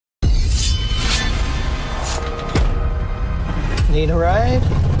Need a ride?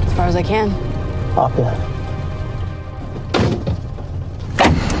 As far as I can. Hop in.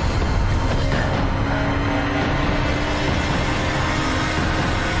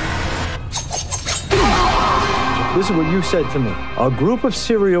 This is what you said to me. A group of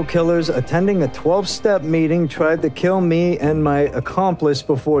serial killers attending a 12-step meeting tried to kill me and my accomplice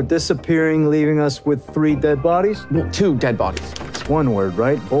before disappearing, leaving us with 3 dead bodies? No, 2 dead bodies. It's one word,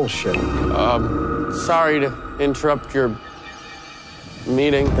 right? Bullshit. Sorry to interrupt your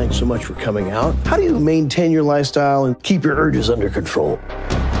meeting. Thanks so much for coming out. How do you maintain your lifestyle and keep your urges under control?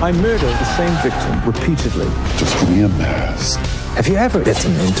 I murdered the same victim repeatedly. Just give me a mask. Have you ever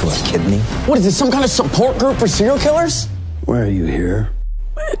bitten into a kidney? What is this, some kind of support group for serial killers? Why are you here?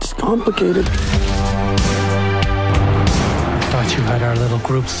 It's complicated. I thought you had our little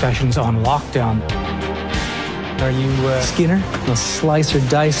group sessions on lockdown. Are you Skinner, a slicer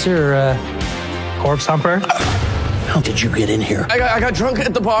dicer, or a corpse humper? How did you get in here? I got drunk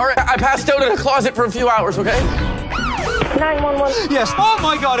at the bar. I passed out in a closet for a few hours, okay? 911. Yes. Oh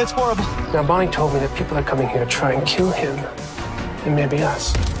my God, it's horrible. Now, Bonnie told me that people are coming here to try and kill him. And maybe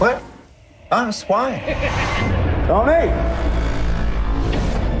us. What? Us? Why? Tony!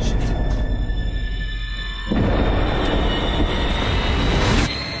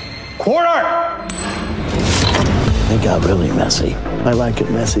 Quarter! It got really messy. I like it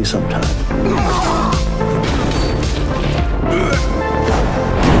messy sometimes.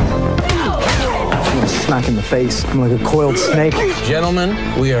 I'm gonna smack in the face. I'm like a coiled snake. Gentlemen,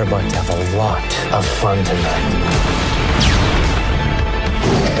 we are about to have a lot of fun tonight.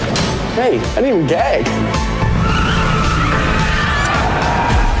 Hey, I didn't even gag.